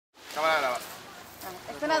cámara graba.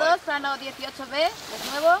 Escena 2, plano 18B,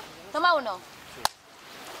 de nuevo. Toma 1.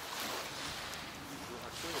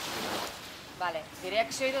 Vale, diré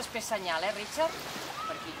acció i després senyal, Richard?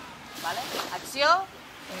 Per aquí, vale? Acció.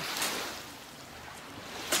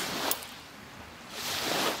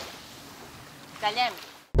 Callem.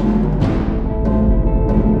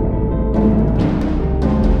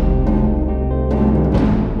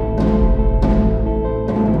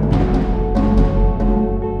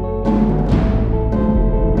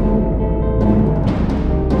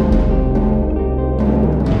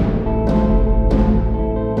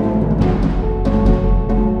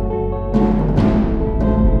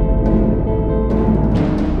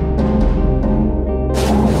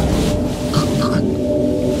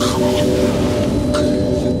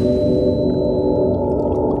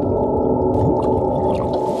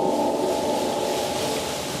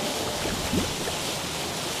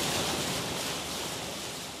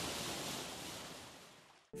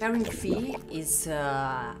 Ferrying Fee is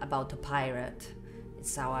about a pirate.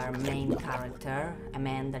 It's our main character, a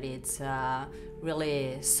man that is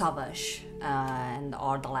really savage and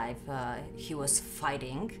all the life he was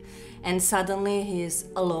fighting. And suddenly he's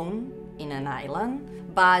alone in an island,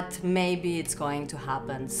 but maybe it's going to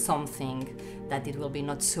happen something that it will be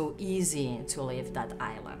not so easy to leave that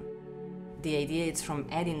island. The idea is from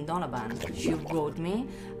Erin Donovan. She wrote me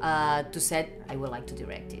to say I would like to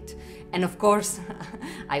direct it. And of course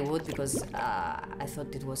I would, because I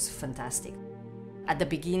thought it was fantastic. At the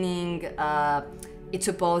beginning it's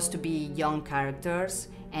supposed to be young characters,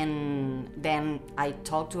 and then I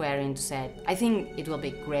talked to Erin to say I think it will be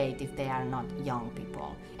great if they are not young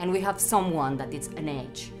people. And we have someone that is an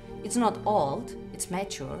age. It's not old, it's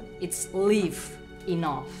mature, it's live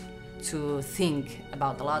enough to think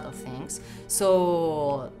about a lot of things.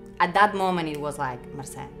 So at that moment it was like,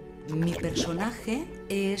 Marcel. Mi personaje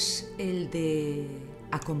es el de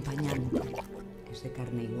acompañante. Es de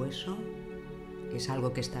carne y hueso, es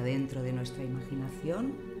algo que está dentro de nuestra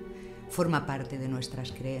imaginación, forma parte de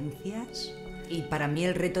nuestras creencias, y para mí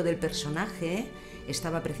el reto del personaje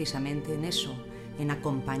estaba precisamente en eso, en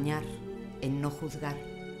acompañar, en no juzgar.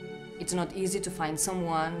 It's not easy to find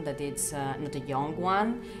someone that is not a young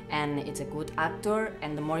one, and it's a good actor,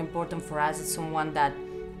 and the more important for us is someone that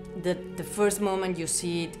the first moment you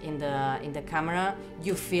see it in the camera,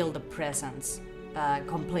 you feel the presence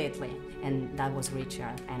completely, and that was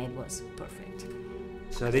Richard, and it was perfect.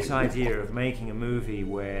 So this idea of making a movie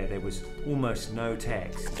where there was almost no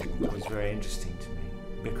text was very interesting to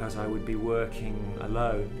me, because I would be working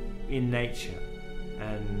alone in nature.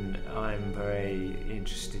 And I'm very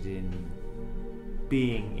interested in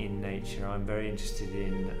being in nature. I'm very interested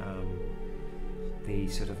in the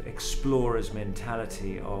sort of explorer's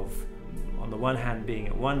mentality of, on the one hand, being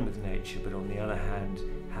at one with nature, but on the other hand,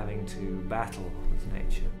 having to battle with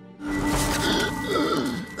nature.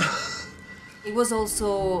 It was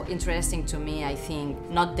also interesting to me, I think,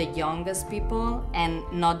 not the youngest people and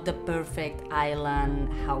not the perfect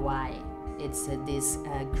island Hawaii. It's this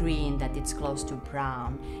green that it's close to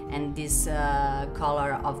brown, and this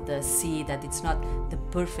color of the sea that it's not the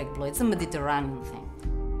perfect blue, it's a Mediterranean thing.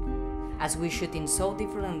 As we shoot in so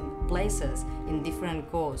different places, in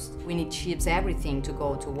different coasts, we need ships, everything to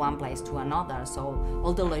go to one place to another, so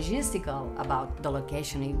all the logistical about the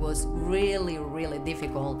location, it was really, really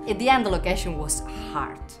difficult. At the end, the location was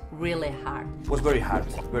hard, really hard. It was very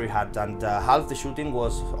hard, and half the shooting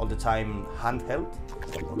was all the time handheld,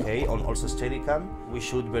 okay, on also Steadicam. We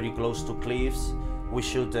shoot very close to cliffs. We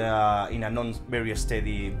shoot in a non-very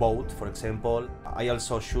steady boat, for example. I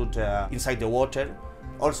also shoot inside the water,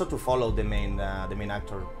 also to follow the main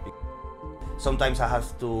actor. Sometimes I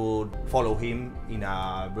have to follow him in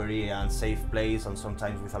a very unsafe place, and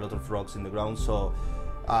sometimes with a lot of rocks in the ground, so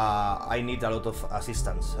I need a lot of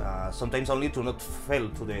assistance. Sometimes only to not fall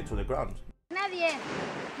to the ground. Nadie.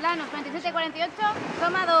 Planos 27-48,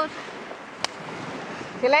 toma 2.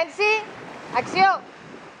 Silenci, acció.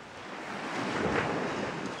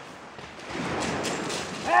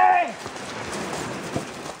 Hey!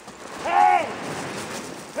 Hey!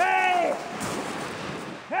 Hey!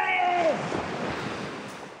 Hey!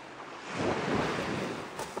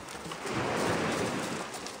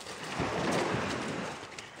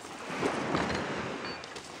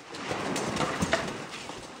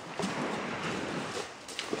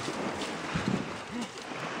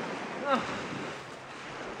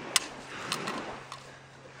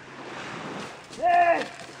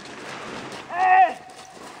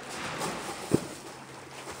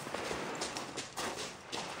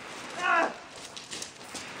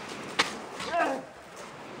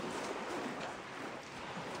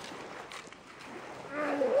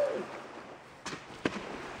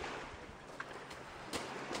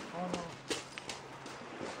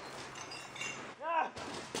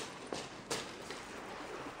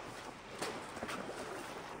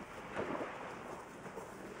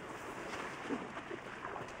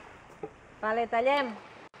 Vale, tallem.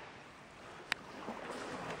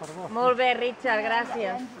 Molt bé, Richard,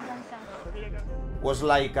 gràcies. Was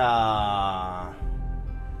like a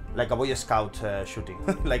Boy Scout shooting,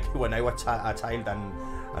 like when I was a child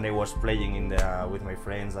and I was playing with my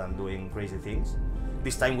friends and doing crazy things.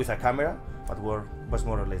 This time with a camera, but was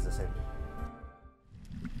more or less the same.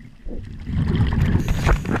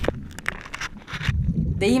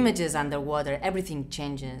 The images underwater, everything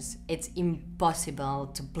changes. It's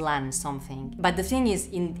impossible to plan something. But the thing is,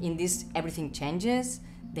 in this everything changes,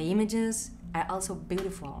 the images are also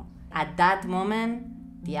beautiful. At that moment,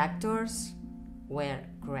 the actors were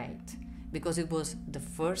great because it was the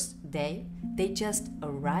first day. They just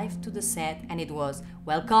arrived to the set and it was,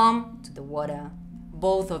 welcome to the water,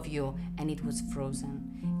 both of you, and it was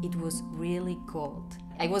frozen. It was really cold.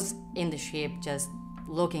 I was in the ship just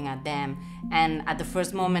looking at them, and at the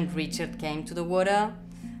first moment Richard came to the water,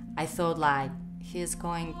 I thought like, he's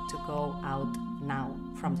going to go out now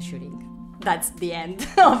from the shooting. That's the end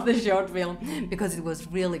of the short film, because it was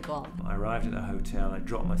really cold. I arrived at the hotel, I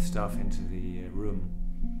dropped my stuff into the room,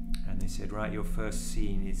 and they said, right, your first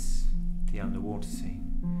scene is the underwater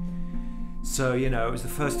scene. So, you know, it was the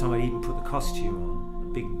first time I'd even put the costume on,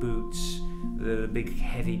 the big boots, the big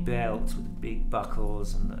heavy belt with the big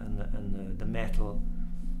buckles and the metal,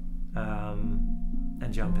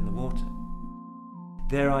 and jump in the water.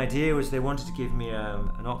 Their idea was they wanted to give me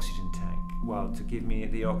an oxygen tank, well, to give me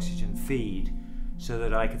the oxygen feed so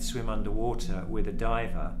that I could swim underwater with a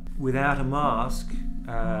diver. Without a mask,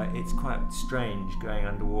 it's quite strange going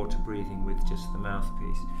underwater breathing with just the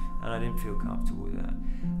mouthpiece, and I didn't feel comfortable with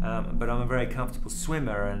that. But I'm a very comfortable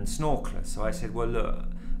swimmer and snorkeler, so I said, well, look,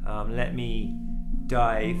 let me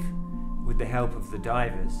dive with the help of the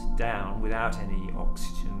divers down without any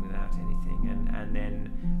oxygen, without anything, and then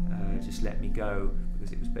just let me go,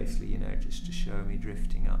 because it was basically, you know, just to show me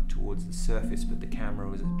drifting up towards the surface, but the camera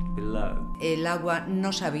was below. El agua no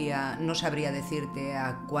sabría decirte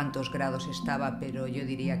a cuántos grados estaba, pero yo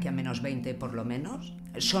diría que a menos 20 por lo menos.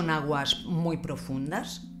 Son aguas muy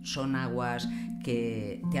profundas, son aguas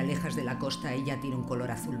que te alejas de la costa y ya tiene un color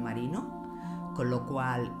azul marino, con lo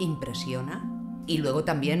cual impresiona. Y luego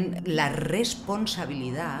también la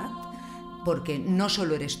responsabilidad, porque no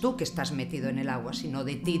solo eres tú que estás metido en el agua, sino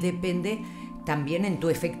de ti depende también en tu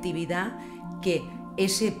efectividad que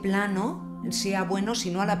ese plano sea bueno, si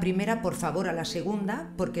no a la primera, por favor a la segunda,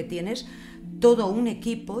 porque tienes todo un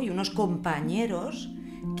equipo y unos compañeros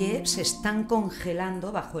que se están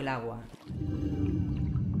congelando bajo el agua.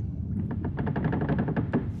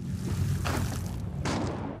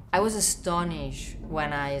 I was astonished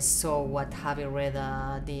when I saw what Javi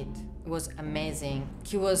Reda did. It was amazing.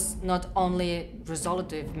 He was not only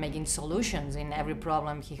resolutive, making solutions in every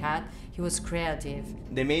problem he had, he was creative.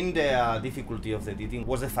 The main difficulty of the editing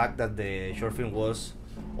was the fact that the short film was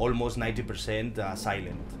almost 90%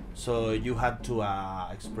 silent. So you had to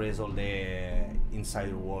express all the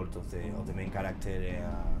insider world of the main character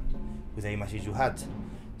with the images you had.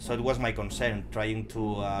 So it was my concern, trying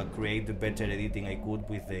to create the better editing I could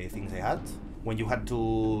with the things I had. When you had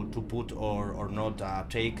to put or not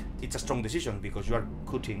take, it's a strong decision because you are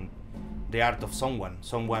cutting the art of someone.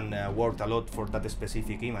 Someone worked a lot for that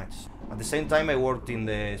specific image. At the same time, I worked in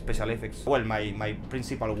the special effects. Well, my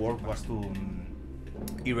principal work was to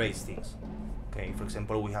erase things. Okay, for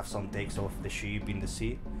example, we have some takes of the ship in the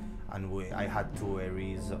sea, and I had to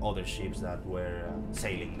erase other ships that were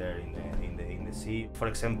sailing there in the sea. For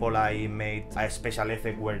example, I made a special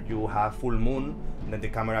effect where you have full moon, and then the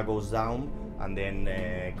camera goes down and then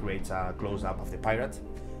creates a close-up of the pirate.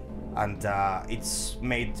 And it's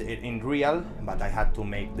made in real, but I had to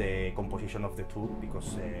make the composition of the two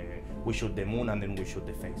because we shoot the moon and then we shoot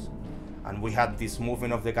the face. And we had this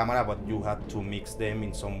movement of the camera, but you had to mix them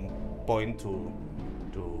in some point to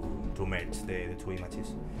merge the two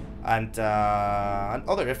images. And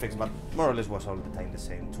other effects, but more or less was all the time the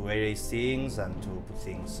same, to erase things and to put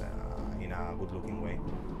things in a good looking way.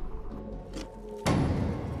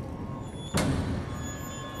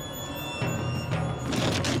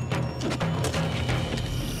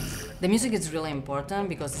 The music is really important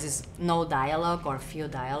because this is no dialogue or few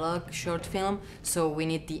dialogue short film, so we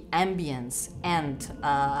need the ambience and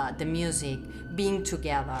the music being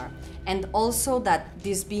together. And also that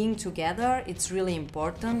this being together, it's really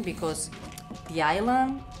important because the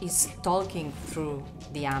island is talking through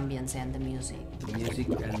the ambience and the music. The music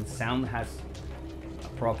and sound has a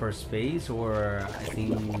proper space, or I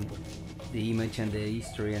think the image and the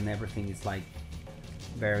history and everything is like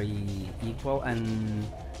very equal, and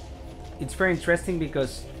it's very interesting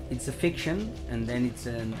because it's a fiction and then it's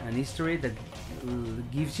an history that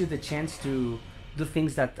gives you the chance to do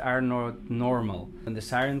things that are not normal. When the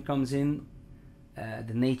siren comes in,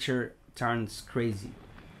 the nature turns crazy.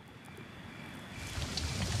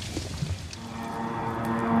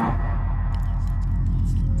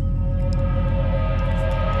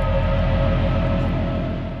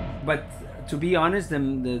 But to be honest, the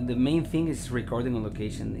main thing is recording on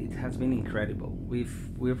location. It has been incredible. We've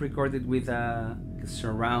recorded with a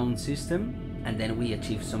surround system, and then we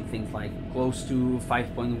achieved something like close to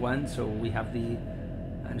 5.1. So we have the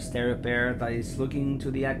stereo pair that is looking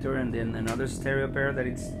to the actor, and then another stereo pair that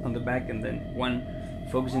is on the back, and then one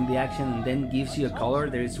focusing the action, and then gives you a color.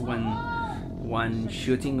 There is one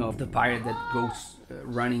shooting of the pirate that goes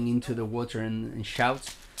running into the water and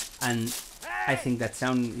shouts, and I think that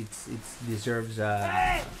sound it deserves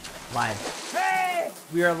live.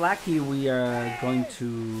 We are lucky. We are going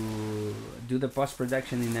to do the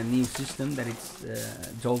post-production in a new system that it's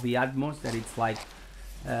Dolby Atmos. That it's like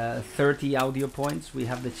 30 audio points. We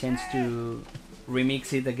have the chance to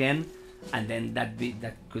remix it again, and then that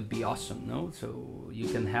could be awesome, no? So you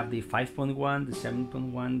can have the 5.1, the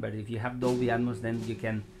 7.1, but if you have Dolby Atmos, then you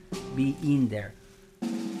can be in there.